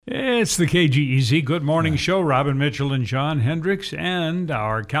It's the KGEZ Good Morning Show. Robin Mitchell and John Hendricks and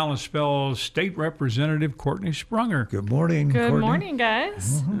our Kalispell State Representative Courtenay Sprunger. Good morning, Good Courtney. morning,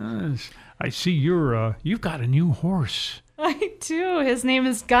 guys. Yes. I see you've got a new horse. I do. His name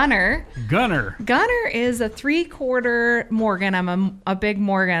is Gunner. Gunner. Gunner is a 3/4 Morgan. I'm a big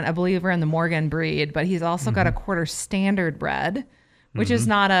Morgan, a believer in the Morgan breed, but he's also got a quarter standard bred, which is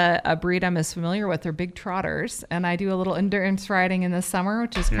not a breed I'm as familiar with. They're big trotters. And I do a little endurance riding in the summer,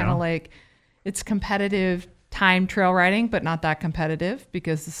 which is kind of like, it's competitive time trail riding, but not that competitive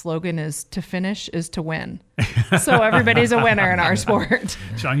because the slogan is to finish is to win. So everybody's a winner in our sport.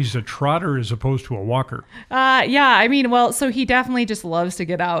 So he's a trotter as opposed to a walker. So he definitely just loves to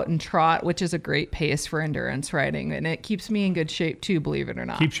get out and trot, which is a great pace for endurance riding. And it keeps me in good shape too, believe it or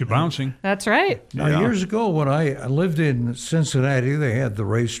not. Keeps you bouncing. That's right. Now, years ago when I lived in Cincinnati, they had the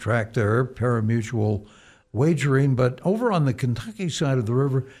racetrack there, pari-mutuel wagering, but over on the Kentucky side of the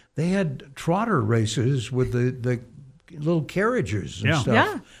river, they had trotter races with the little carriages and stuff.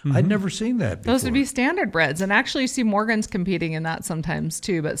 Yeah. I'd never seen that before. Those would be standard breds. And actually you see Morgans competing in that sometimes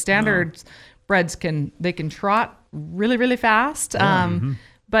too, but standard breds can trot really, really fast.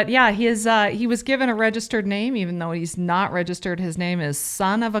 But yeah, he was given a registered name, even though he's not registered. His name is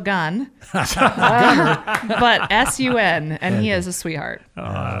Son of a Gun, but S-U-N, and he is a sweetheart. Oh,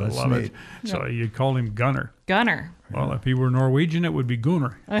 I love it. So you call him Gunner. Gunner. Well, if he were Norwegian, it would be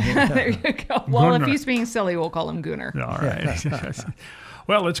Gunnar. There you go. Well, Gunnar. if he's being silly, we'll call him Gunnar. All right.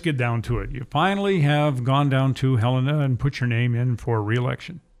 Well, let's get down to it. You finally have gone down to Helena and put your name in for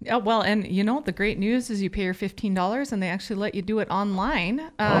re-election. Yeah, well, and the great news is you pay your $15 and they actually let you do it online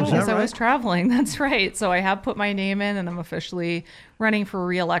because I was traveling. That's right. So I have put my name in and I'm officially running for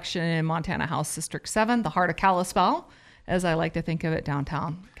re-election in Montana House District 7, the heart of Kalispell, as I like to think of it,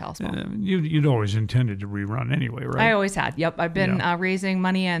 downtown Kalispell. You'd always intended to rerun anyway, right? I always had. Yep. I've been raising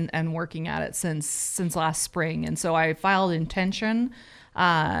money and working at it since last spring. And so I filed intention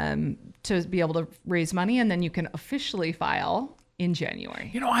to be able to raise money, and then you can officially file in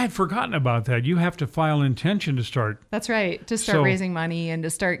January. I had forgotten about that. You have to file intention to start. That's right. To start raising money and to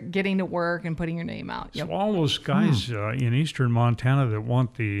start getting to work and putting your name out. Yep. So all those guys in eastern Montana that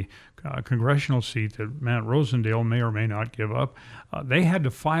want the congressional seat that Matt Rosendale may or may not give up, they had to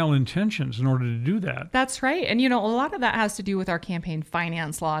file intentions in order to do that. That's right. And, a lot of that has to do with our campaign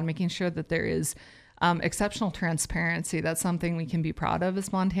finance law and making sure that there is exceptional transparency. That's something we can be proud of as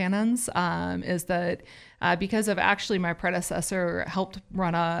Montanans, is that because of actually my predecessor helped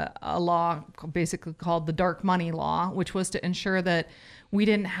run a law basically called the dark money law, which was to ensure that we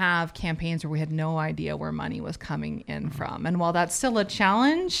didn't have campaigns where we had no idea where money was coming in from. And while that's still a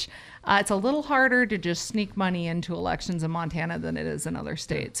challenge, it's a little harder to just sneak money into elections in Montana than it is in other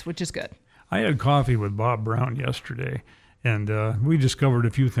states, which is good. I had coffee with Bob Brown yesterday. And we discovered a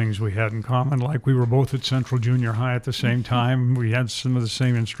few things we had in common, like we were both at Central Junior High at the same time. We had some of the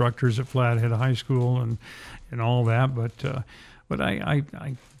same instructors at Flathead High School and all that. But I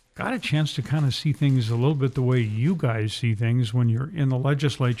got a chance to kind of see things a little bit the way you guys see things when you're in the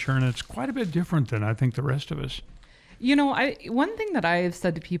legislature, and it's quite a bit different than I think the rest of us. One thing that I've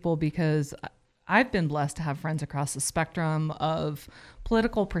said to people, because I've been blessed to have friends across the spectrum of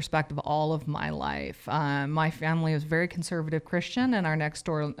political perspective all of my life. My family was very conservative Christian, and our next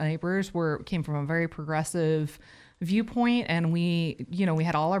door neighbors came from a very progressive viewpoint, and we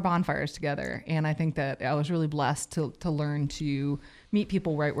had all our bonfires together. And I think that I was really blessed to learn to meet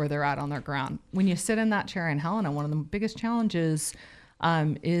people right where they're at on their ground. When you sit in that chair in Helena, one of the biggest challenges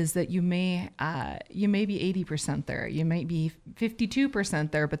is that you may be 80% there, you may be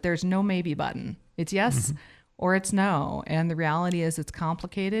 52% there, but there's no maybe button. It's yes or it's no. And the reality is it's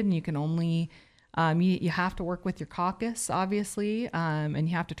complicated, and you can only you have to work with your caucus, obviously, and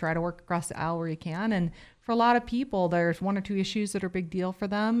you have to try to work across the aisle where you can. And for a lot of people, there's one or two issues that are a big deal for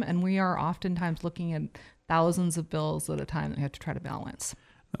them, and we are oftentimes looking at thousands of bills at a time that we have to try to balance.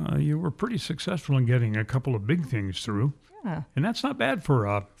 You were pretty successful in getting a couple of big things through. Yeah. And that's not bad for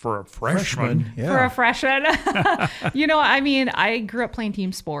a freshman. Yeah. For a freshman. I grew up playing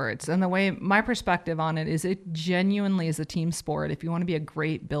team sports, and the way my perspective on it is it genuinely is a team sport. If you want to be a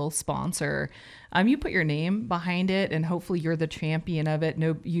great bill sponsor, you put your name behind it, and hopefully you're the champion of it.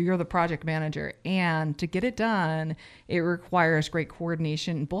 No, you're the project manager. And to get it done, it requires great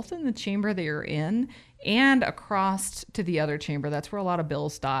coordination, both in the chamber that you're in and across to the other chamber. That's where a lot of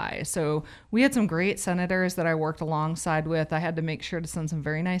bills die. So we had some great senators that I worked alongside with. I had to make sure to send some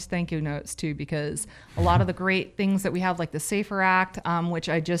very nice thank you notes too, because a lot of the great things that we have, like the SAFER Act, which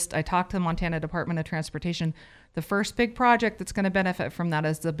I talked to the Montana Department of Transportation, The first big project that's going to benefit from that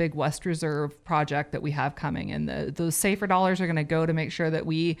is the big West Reserve project that we have coming. And those safer dollars are going to go to make sure that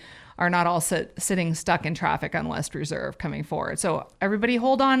we are not all sitting stuck in traffic on West Reserve coming forward. So everybody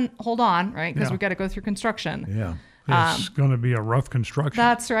hold on, right? Because we've got to go through construction. Yeah. It's going to be a rough construction.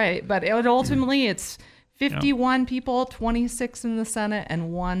 That's right. But ultimately, it's 51 people, 26 in the Senate,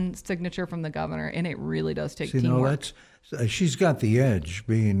 and 1 signature from the governor. And it really does take teamwork. She's got the edge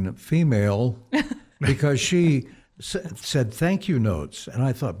being female because she said thank you notes. And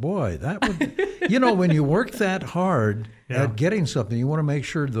I thought, boy, that would, when you work that hard at getting something, you want to make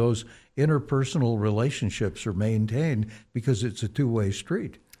sure those interpersonal relationships are maintained because it's a two-way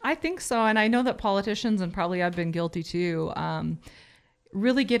street. I think so. And I know that politicians, and probably I've been guilty too,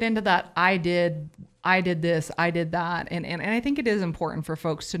 really get into that I did this, I did that. And I think it is important for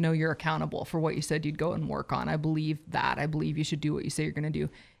folks to know you're accountable for what you said you'd go and work on. I believe that. I believe you should do what you say you're going to do.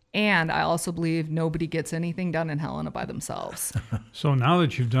 And I also believe nobody gets anything done in Helena by themselves. So now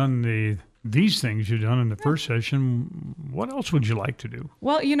that you've done these things you've done in the first session, what else would you like to do?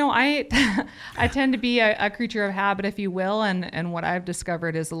 Well, I tend to be a creature of habit, if you will. And what I've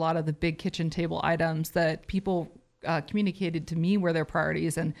discovered is a lot of the big kitchen table items that people communicated to me were their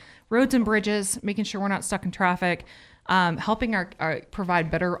priorities, and roads and bridges, making sure we're not stuck in traffic, helping provide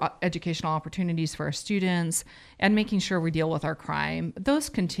better educational opportunities for our students, and making sure we deal with our crime. Those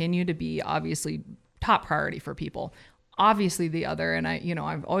continue to be obviously top priority for people. Obviously, the other, and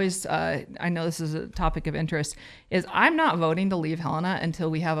I've always, I know this is a topic of interest, is I'm not voting to leave Helena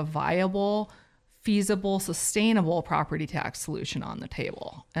until we have a viable, feasible, sustainable property tax solution on the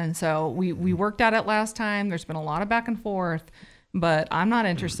table. And so we worked at it last time. There's been a lot of back and forth, but I'm not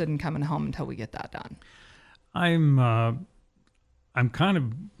interested in coming home until we get that done. I'm kind of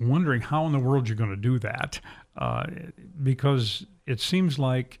wondering how in the world you're going to do that, because it seems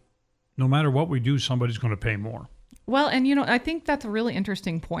like no matter what we do, somebody's going to pay more. Well, and I think that's a really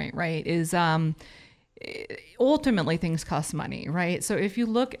interesting point, right? Is ultimately things cost money, right? So if you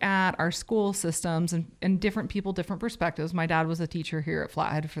look at our school systems and different people, different perspectives, my dad was a teacher here at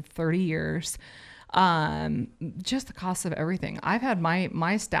Flathead for 30 years. Just the cost of everything. I've had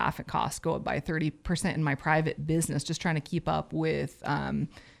my staff at cost go up by 30% in my private business, just trying to keep up with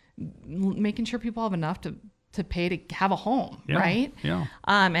making sure people have enough to pay to have a home, right? Yeah.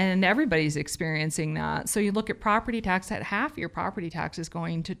 And everybody's experiencing that. So you look at property tax, at half your property tax is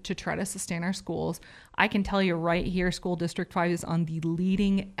going to try to sustain our schools. I can tell you right here, School District 5 is on the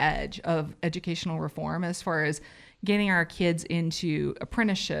leading edge of educational reform as far as getting our kids into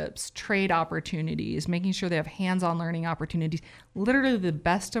apprenticeships, trade opportunities, making sure they have hands-on learning opportunities, literally the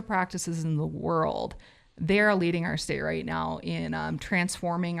best of practices in the world. They're leading our state right now in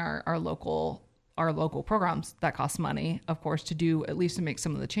transforming our local programs that cost money, of course, to do at least to make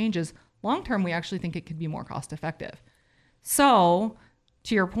some of the changes. Long term, we actually think it could be more cost effective. So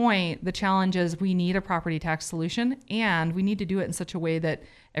to your point, the challenge is we need a property tax solution, and we need to do it in such a way that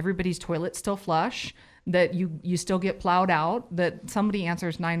everybody's toilets still flush, that you still get plowed out, that somebody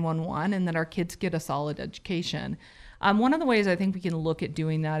answers 911, and that our kids get a solid education. One of the ways I think we can look at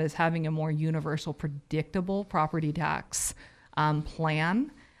doing that is having a more universal, predictable property tax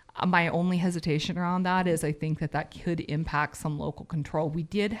plan. My only hesitation around that is I think that could impact some local control. We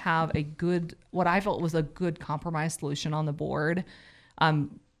did have what I felt was a good compromise solution on the board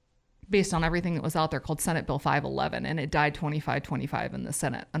based on everything that was out there called Senate Bill 511, and it died 25-25 in the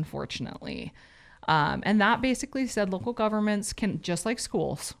Senate, unfortunately. And that basically said local governments can, just like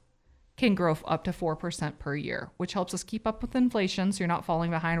schools, can grow up to 4% per year, which helps us keep up with inflation so you're not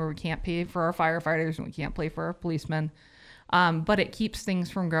falling behind where we can't pay for our firefighters and we can't pay for our policemen. But it keeps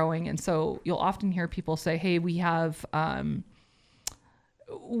things from growing. And so you'll often hear people say, hey, we are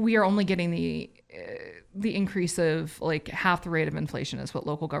only getting the increase of like half the rate of inflation is what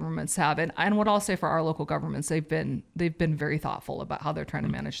local governments have. And what I'll say for our local governments, they've been very thoughtful about how they're trying to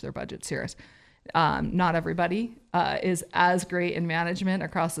manage their budgets here. Not everybody is as great in management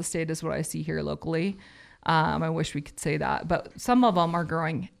across the state as what I see here locally. I wish we could say that, but some of them are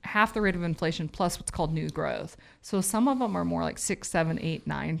growing half the rate of inflation plus what's called new growth. So some of them are more like 6, 7, 8,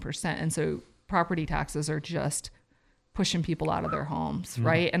 9%. And so property taxes are just pushing people out of their homes,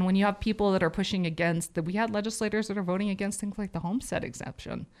 right? And when you have people that are pushing against we had legislators that are voting against things like the homestead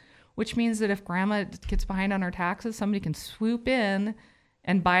exemption, which means that if grandma gets behind on her taxes, somebody can swoop in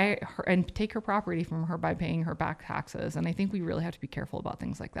and buy her and take her property from her by paying her back taxes. And I think we really have to be careful about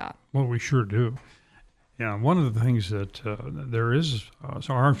things like that. Well, we sure do. Yeah, one of the things that there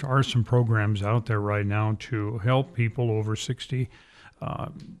are some programs out there right now to help people over 60,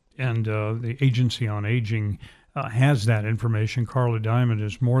 and the Agency on Aging has that information. Carla Diamond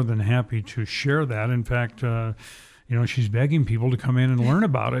is more than happy to share that. In fact, she's begging people to come in and learn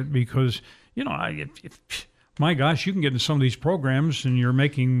about it because, my gosh, you can get into some of these programs and you're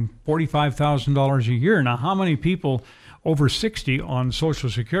making $45,000 a year. Now, how many people over 60 on Social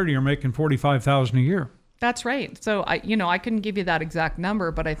Security are making $45,000 a year? That's right. So I couldn't give you that exact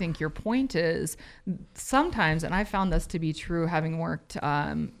number, but I think your point is sometimes, and I found this to be true having worked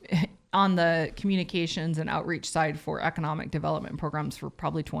on the communications and outreach side for economic development programs for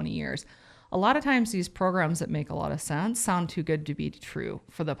probably 20 years. A lot of times these programs that make a lot of sense sound too good to be true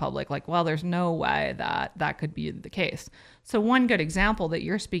for the public. Like, well, there's no way that could be the case. So one good example that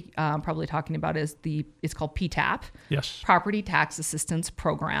you're probably talking about is it's called PTAP. Yes. Property Tax Assistance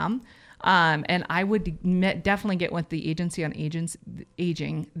Program. And I would definitely get with the Agency on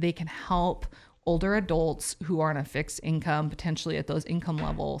Aging. They can help older adults who are on a fixed income, potentially at those income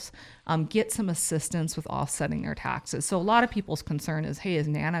levels, get some assistance with offsetting their taxes. So a lot of people's concern is, hey, is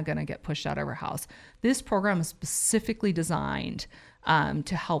Nana going to get pushed out of her house? This program is specifically designed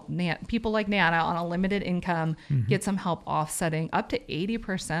to help people like Nana on a limited income get some help offsetting up to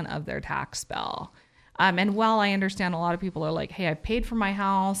 80% of their tax bill. And while I understand a lot of people are like, hey, I paid for my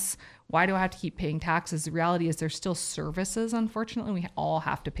house, why do I have to keep paying taxes? The reality is there's still services, unfortunately, we all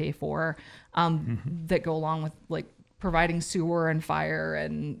have to pay for that go along with like providing sewer and fire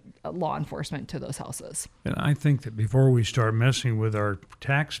and law enforcement to those houses. And I think that before we start messing with our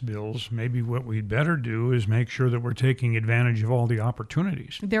tax bills, maybe what we'd better do is make sure that we're taking advantage of all the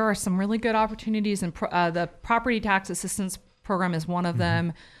opportunities. There are some really good opportunities, and the Property Tax Assistance Program is one of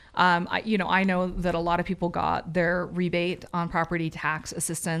them. I know that a lot of people got their rebate on property tax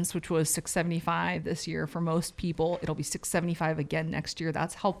assistance, which was $675 this year. For most people, it'll be $675 again next year.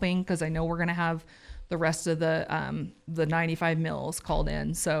 That's helping because I know we're going to have the rest of the 95 mills called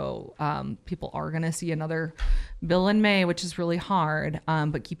in. So people are going to see another bill in May, which is really hard.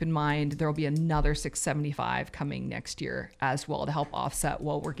 But keep in mind, there will be another $675 coming next year as well to help offset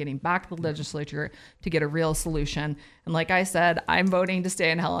while we're getting back to the legislature to get a real solution. And like I said, I'm voting to stay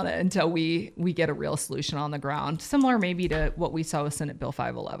in Helena until we get a real solution on the ground, similar maybe to what we saw with Senate Bill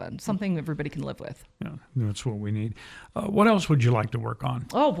 511, something everybody can live with. Yeah, that's what we need. What else would you like to work on?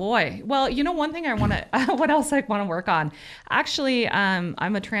 Oh boy. Well, one thing I want to, what else I want to work on? Actually,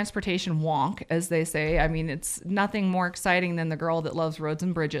 I'm a transportation wonk, as they say. I mean, it's nothing more exciting than the girl that loves roads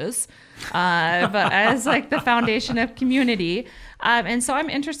and bridges, but as like the foundation of community. And so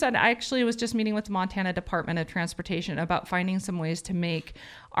I'm interested. I actually was just meeting with the Montana Department of Transportation about finding some ways to make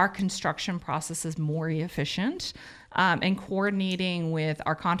our construction processes more efficient. And coordinating with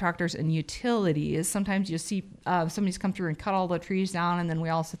our contractors and utilities. Sometimes you see somebody's come through and cut all the trees down, and then we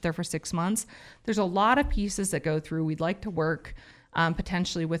all sit there for 6 months. There's a lot of pieces that go through. We'd like to work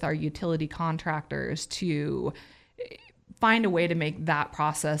potentially with our utility contractors to find a way to make that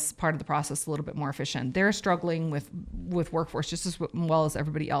process, part of the process, a little bit more efficient. They're struggling with workforce just as well as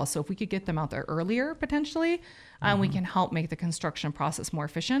everybody else. So if we could get them out there earlier, potentially, we can help make the construction process more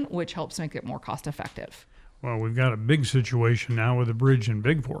efficient, which helps make it more cost effective. Well, we've got a big situation now with the bridge in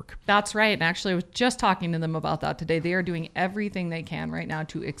Big Fork. That's right. And actually, I was just talking to them about that today. They are doing everything they can right now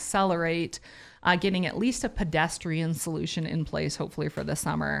to accelerate getting at least a pedestrian solution in place, hopefully for the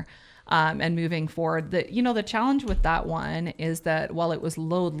summer. And moving forward, the challenge with that one is that while it was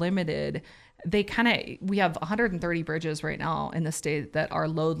load limited, we have 130 bridges right now in the state that are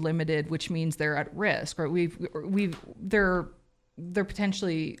load limited, which means they're at risk, right? They're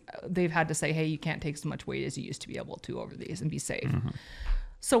potentially, they've had to say, hey, you can't take so much weight as you used to be able to over these and be safe. Mm-hmm.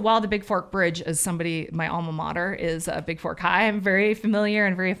 So while the Big Fork Bridge, as somebody, my alma mater is Big Fork High, I'm very familiar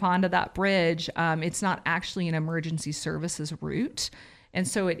and very fond of that bridge. It's not actually an emergency services route. And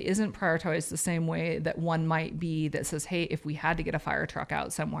so it isn't prioritized the same way that one might be that says, hey, if we had to get a fire truck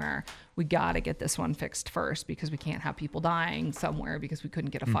out somewhere, we got to get this one fixed first because we can't have people dying somewhere because we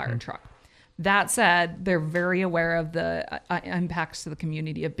couldn't get a fire truck. That said, they're very aware of the impacts to the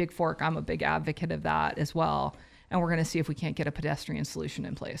community of Big Fork. I'm a big advocate of that as well. And we're going to see if we can't get a pedestrian solution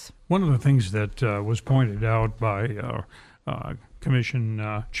in place. One of the things that was pointed out by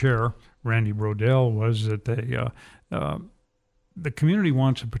Commission Chair Randy Brodell was that the community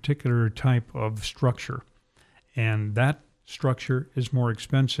wants a particular type of structure, and that structure is more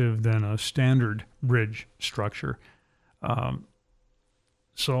expensive than a standard bridge structure.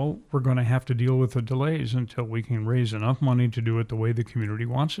 So we're going to have to deal with the delays until we can raise enough money to do it the way the community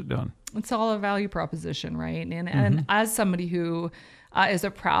wants it done. It's all a value proposition, right? And as somebody who is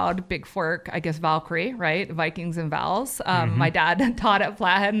a proud Big Fork, I guess, Valkyrie, right? Vikings and Vals. My dad taught at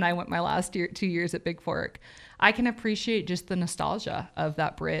Flathead, and I went my last 2 years at Big Fork. I can appreciate just the nostalgia of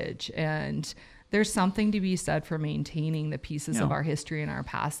that bridge and there's something to be said for maintaining the pieces Yeah. of our history and our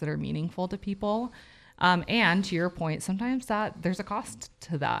past that are meaningful to people. And to your point, sometimes that there's a cost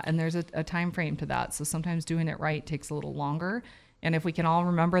to that, and there's a time frame to that. So sometimes doing it right takes a little longer. And if we can all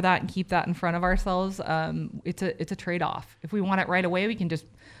remember that and keep that in front of ourselves, it's a trade-off. If we want it right away,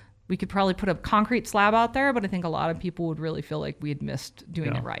 we could probably put a concrete slab out there, but I think a lot of people would really feel like we had missed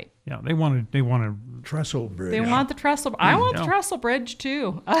doing it right. Yeah, they want to. Trestle bridge. They want the trestle. I want the trestle bridge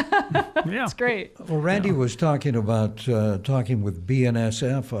too. Yeah, It's great. Well, Randy was talking about talking with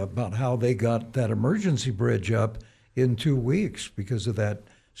BNSF about how they got that emergency bridge up in 2 weeks because of that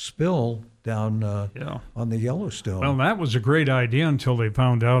spill down on the Yellowstone. Well, that was a great idea until they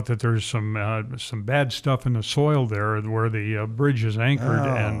found out that there's some bad stuff in the soil there where the bridge is anchored,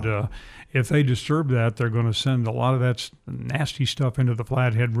 and if they disturb that, they're going to send a lot of that nasty stuff into the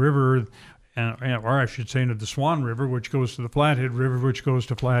Flathead River, or I should say into the Swan River, which goes to the Flathead River, which goes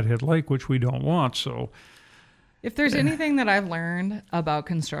to Flathead Lake, which we don't want. So If there's anything that I've learned about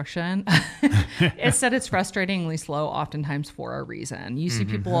construction, it's that it's frustratingly slow oftentimes for a reason. You see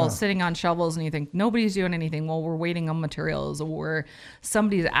people sitting on shovels and you think nobody's doing anything. Well, we're waiting on materials, or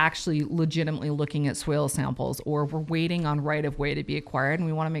somebody's actually legitimately looking at soil samples, or we're waiting on right of way to be acquired. And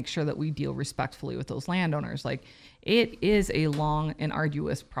we want to make sure that we deal respectfully with those landowners. Like, it is a long and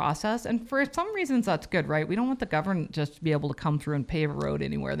arduous process. And for some reasons, that's good, right? We don't want the government just to be able to come through and pave a road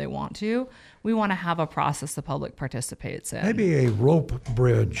anywhere they want to. We want to have a process the public participates in. Maybe a rope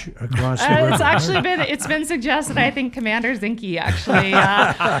bridge across the river. It's actually been suggested. I think Commander Zinke actually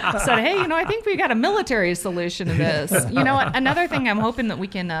said, hey, I think we got a military solution to this. Another thing I'm hoping that we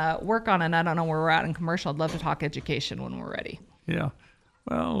can work on, and I don't know where we're at in commercial, I'd love to talk education when we're ready. yeah,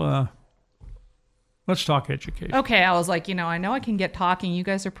 well, let's talk education. Okay, I was like, I know I can get talking. You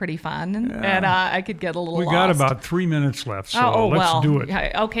guys are pretty fun, and I could get a little We lost. got about 3 minutes left, so let's do it.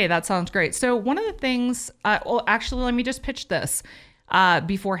 Yeah, okay, that sounds great. So one of the things, actually, let me just pitch this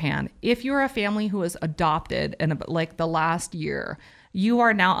beforehand. If you're a family who has adopted in like the last year, you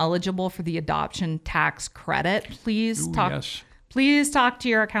are now eligible for the adoption tax credit. Please talk to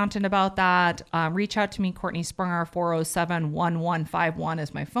your accountant about that. Reach out to me, Courtenay Sprunger, 407-1151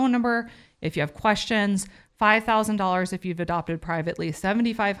 is my phone number. If you have questions, $5,000 if you've adopted privately,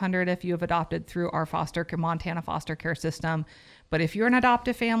 $7,500 if you have adopted through our Montana foster care system. But if you're an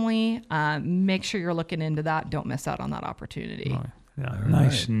adoptive family, make sure you're looking into that. Don't miss out on that opportunity. Oh, yeah,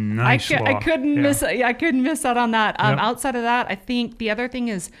 nice law. I couldn't miss out on that. Outside of that, I think the other thing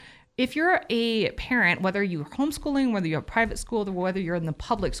is, if you're a parent, whether you're homeschooling, whether you have private school, or whether you're in the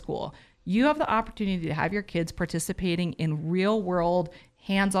public school, you have the opportunity to have your kids participating in real world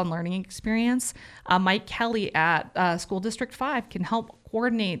hands-on learning experience. Mike Kelly at School District 5 can help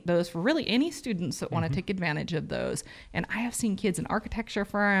coordinate those for really any students that want to take advantage of those. And I have seen kids in architecture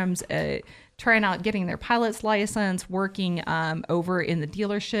firms trying out getting their pilot's license, working over in the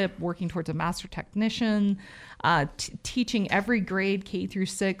dealership, working towards a master technician, teaching every grade K through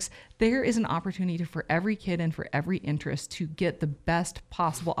 6. There is an opportunity for every kid and for every interest to get the best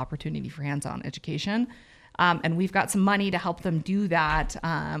possible opportunity for hands-on education. And we've got some money to help them do that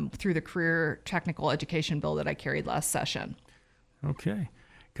through the Career Technical Education Bill that I carried last session. Okay.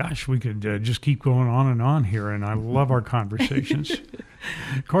 Gosh, we could just keep going on and on here, and I love our conversations.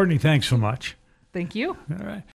 Courtenay, thanks so much. Thank you. All right.